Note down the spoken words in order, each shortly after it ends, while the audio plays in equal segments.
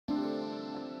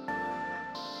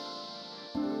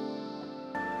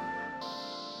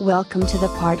Welcome to the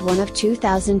part 1 of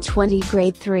 2020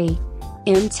 Grade 3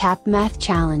 MTAP Math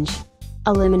Challenge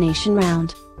Elimination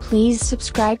Round. Please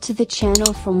subscribe to the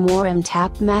channel for more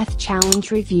MTAP Math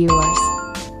Challenge reviewers.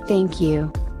 Thank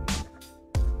you.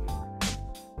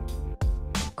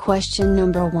 Question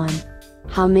number 1.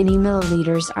 How many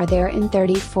milliliters are there in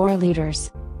 34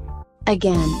 liters?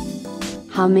 Again.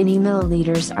 How many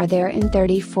milliliters are there in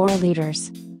 34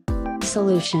 liters?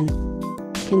 Solution.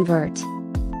 Convert.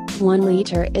 1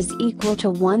 liter is equal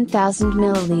to 1000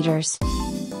 milliliters.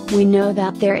 We know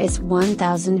that there is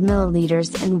 1000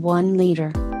 milliliters in 1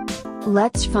 liter.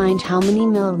 Let's find how many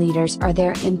milliliters are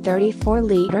there in 34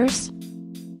 liters.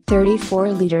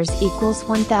 34 liters equals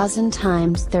 1000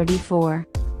 times 34.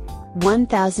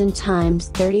 1000 times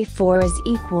 34 is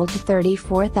equal to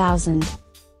 34,000.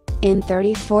 In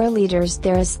 34 liters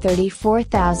there is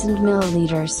 34,000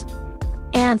 milliliters.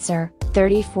 Answer,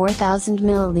 34,000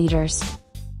 milliliters.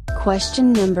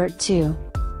 Question number 2.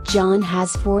 John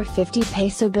has 4 50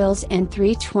 peso bills and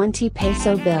 3 20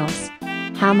 peso bills.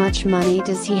 How much money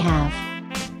does he have?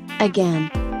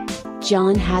 Again.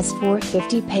 John has 4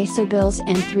 50 peso bills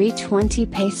and 3 20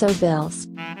 peso bills.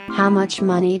 How much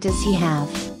money does he have?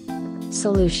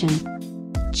 Solution.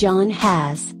 John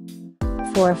has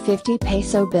 4 50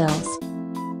 peso bills,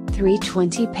 3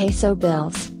 20 peso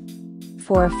bills.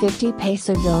 4 50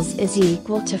 peso bills is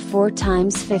equal to 4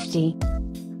 times 50.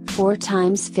 4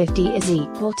 times 50 is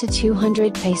equal to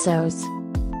 200 pesos.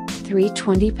 3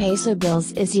 20 peso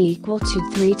bills is equal to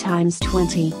 3 times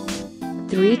 20.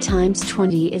 3 times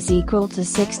 20 is equal to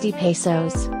 60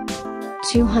 pesos.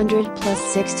 200 plus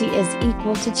 60 is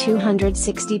equal to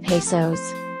 260 pesos.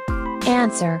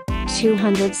 Answer,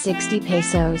 260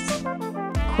 pesos.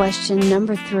 Question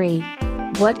number 3.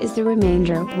 What is the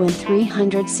remainder when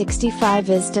 365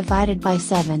 is divided by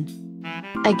 7?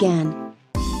 Again.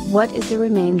 What is the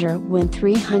remainder when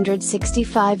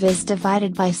 365 is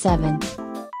divided by 7?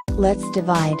 Let's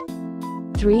divide.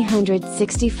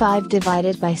 365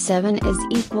 divided by 7 is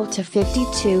equal to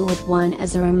 52 with 1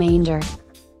 as a remainder.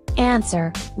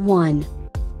 Answer, 1.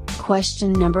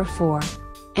 Question number 4.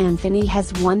 Anthony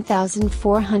has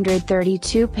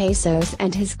 1,432 pesos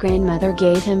and his grandmother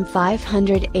gave him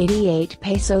 588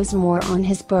 pesos more on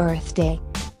his birthday.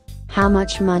 How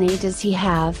much money does he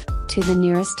have, to the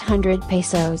nearest 100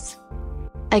 pesos?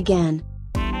 Again.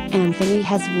 Anthony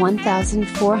has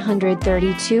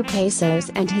 1,432 pesos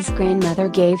and his grandmother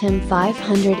gave him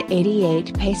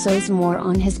 588 pesos more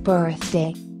on his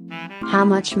birthday. How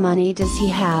much money does he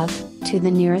have, to the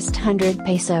nearest 100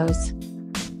 pesos?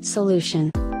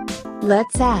 Solution.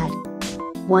 Let's add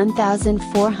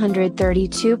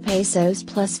 1,432 pesos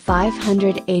plus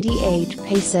 588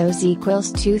 pesos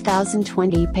equals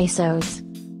 2,020 pesos.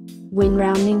 When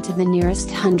rounding to the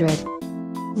nearest 100,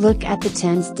 look at the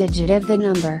tens digit of the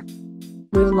number.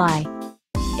 Rule I.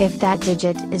 If that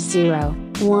digit is 0,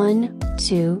 1,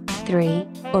 2, 3,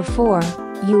 or 4,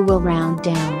 you will round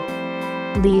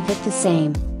down. Leave it the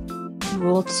same.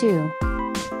 Rule 2.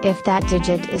 If that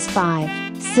digit is 5,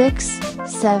 6,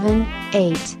 7,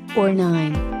 8, or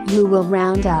 9, you will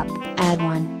round up, add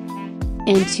 1.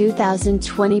 In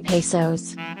 2020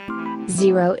 pesos,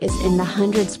 0 is in the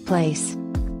hundreds place.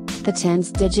 The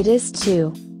tens digit is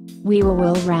 2. We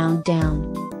will round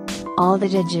down. All the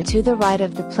digit to the right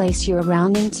of the place you're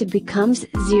rounding to becomes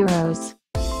zeros.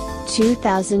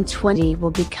 2020 will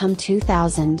become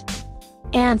 2000.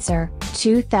 Answer,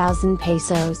 2000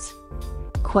 pesos.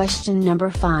 Question number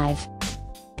 5.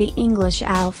 The English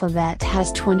alphabet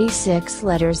has 26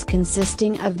 letters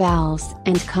consisting of vowels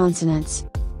and consonants.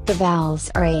 The vowels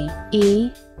are A,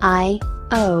 E, I,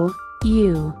 O,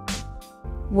 U.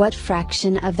 What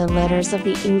fraction of the letters of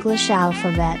the English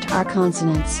alphabet are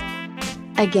consonants?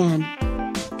 Again.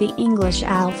 The English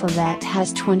alphabet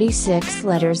has 26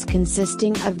 letters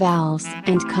consisting of vowels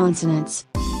and consonants.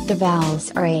 The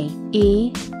vowels are A,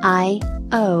 E, I,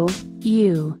 O,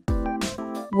 U.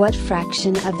 What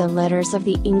fraction of the letters of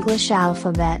the English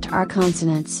alphabet are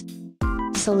consonants?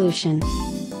 Solution.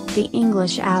 The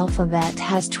English alphabet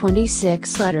has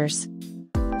 26 letters.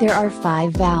 There are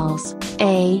 5 vowels,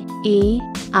 A, E,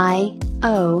 I,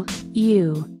 O,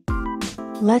 U.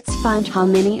 Let's find how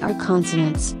many are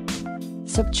consonants.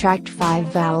 Subtract 5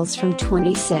 vowels from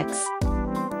 26.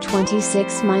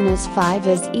 26 minus 5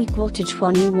 is equal to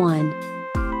 21.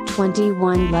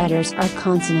 21 letters are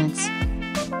consonants.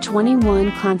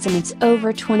 21 consonants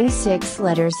over 26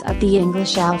 letters of the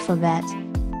English alphabet.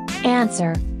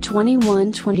 Answer,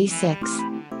 2126.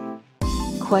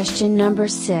 Question number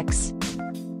 6.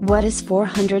 What is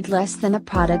 400 less than a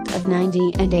product of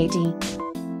 90 and 80?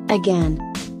 Again.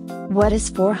 What is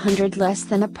 400 less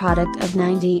than a product of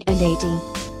 90 and 80?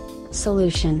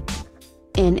 Solution.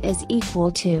 N is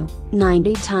equal to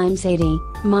 90 times 80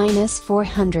 minus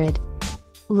 400.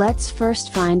 Let's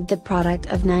first find the product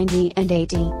of 90 and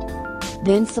 80.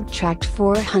 Then subtract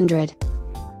 400.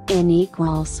 N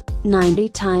equals 90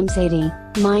 times 80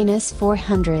 minus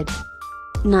 400.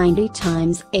 90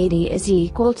 times 80 is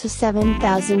equal to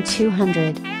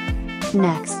 7,200.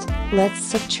 Next, let's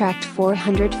subtract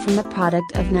 400 from the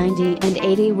product of 90 and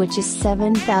 80, which is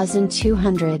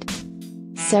 7,200.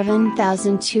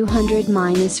 7,200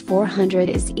 minus 400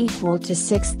 is equal to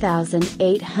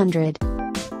 6,800.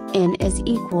 N is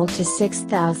equal to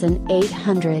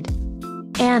 6,800.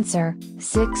 Answer,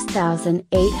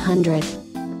 6,800.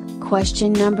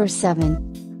 Question number 7.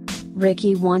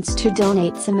 Ricky wants to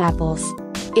donate some apples.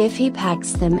 If he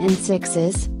packs them in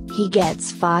sixes, he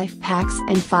gets 5 packs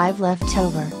and 5 left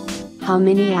over. How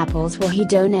many apples will he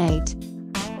donate?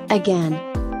 Again.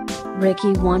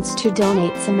 Ricky wants to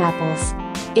donate some apples.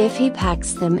 If he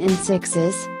packs them in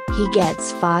sixes, he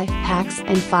gets 5 packs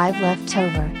and 5 left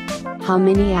over. How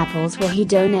many apples will he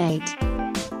donate?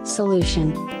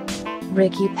 Solution.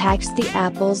 Ricky packs the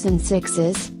apples in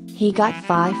sixes, he got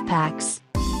 5 packs.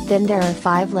 Then there are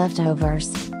 5 leftovers.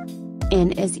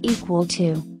 N is equal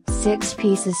to 6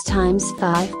 pieces times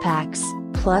 5 packs,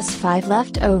 plus 5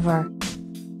 left over.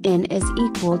 N is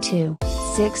equal to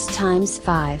 6 times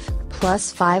 5,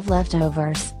 plus 5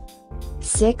 leftovers.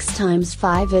 6 times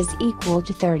 5 is equal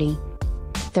to 30.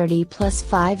 30 plus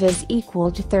 5 is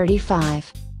equal to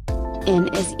 35. N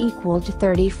is equal to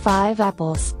 35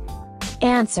 apples.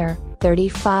 Answer,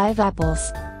 35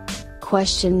 apples.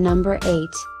 Question number 8.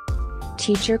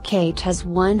 Teacher Kate has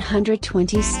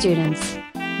 120 students.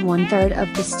 1/3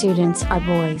 of the students are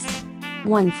boys.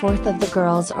 1/4 of the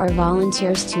girls are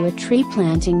volunteers to a tree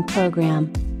planting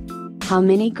program. How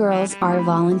many girls are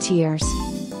volunteers?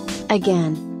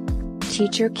 Again.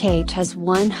 Teacher Kate has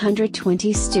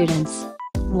 120 students.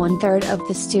 1/3 of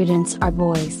the students are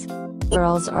boys.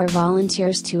 Girls are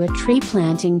volunteers to a tree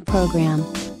planting program.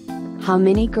 How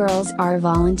many girls are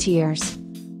volunteers?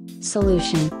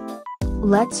 Solution.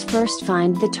 Let's first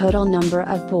find the total number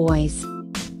of boys.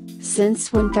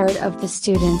 Since 1/3 of the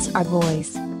students are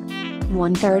boys,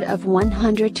 1/3 of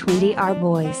 120 are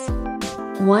boys.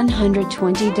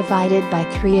 120 divided by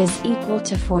 3 is equal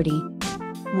to 40.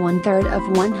 1/3 of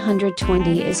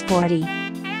 120 is 40.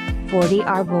 40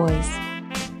 are boys.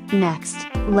 Next,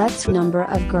 let's number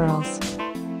of girls.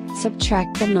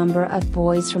 Subtract the number of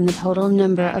boys from the total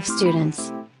number of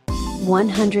students.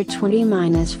 120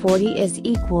 minus 40 is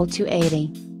equal to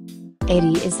 80.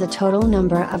 80 is the total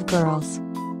number of girls.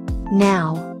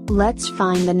 Now, let's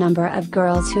find the number of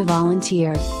girls who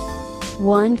volunteered.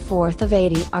 1/4 of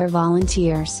 80 are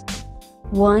volunteers.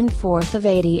 1/4 of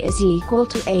 80 is equal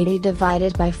to 80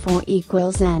 divided by 4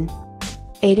 equals n.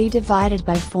 80 divided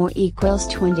by 4 equals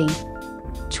 20.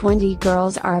 20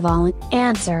 girls are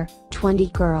Answer, 20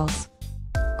 girls.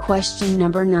 Question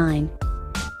number 9.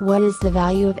 What is the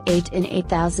value of 8 in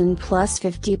 8,000 plus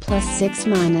 50 plus 6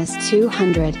 minus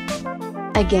 200?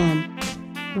 Again.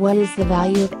 What is the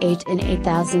value of 8 in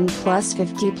 8,000 plus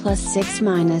 50 plus 6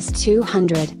 minus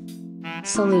 200?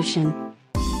 Solution.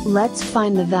 Let's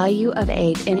find the value of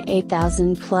 8 in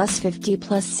 8,000 plus 50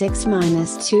 plus 6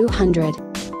 minus 200.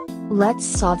 Let's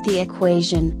solve the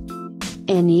equation.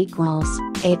 N equals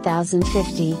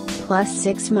 8,050 plus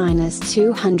 6 minus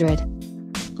 200.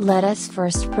 Let us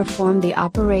first perform the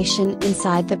operation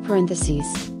inside the parentheses.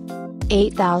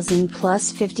 8,000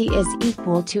 plus 50 is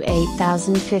equal to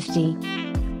 8,050.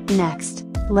 Next,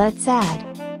 let's add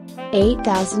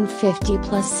 8,050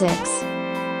 plus 6.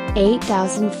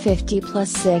 8,050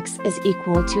 plus 6 is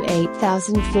equal to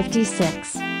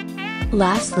 8,056.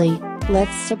 Lastly,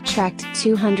 let's subtract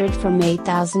 200 from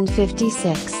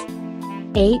 8,056.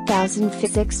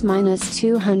 8,056 minus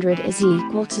 200 is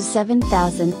equal to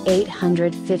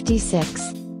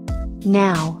 7,856.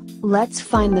 Now, let's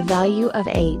find the value of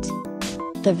 8.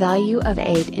 The value of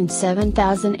 8 in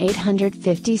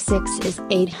 7,856 is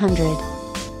 800.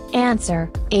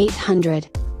 Answer, 800.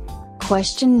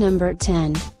 Question number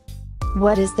 10.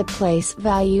 What is the place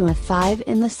value of 5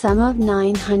 in the sum of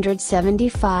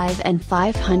 975 and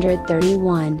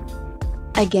 531?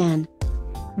 Again.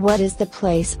 What is the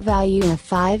place value of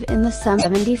 5 in the sum of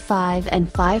 75 and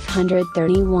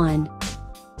 531?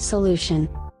 Solution.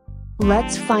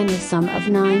 Let's find the sum of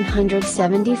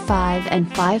 975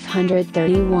 and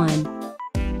 531.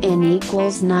 N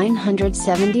equals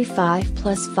 975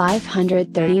 plus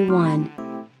 531.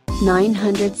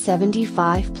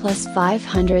 975 plus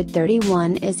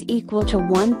 531 is equal to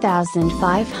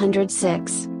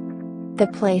 1,506. The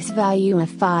place value of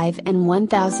 5 and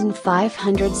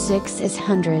 1,506 is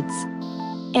hundreds.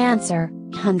 Answer,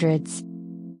 hundreds.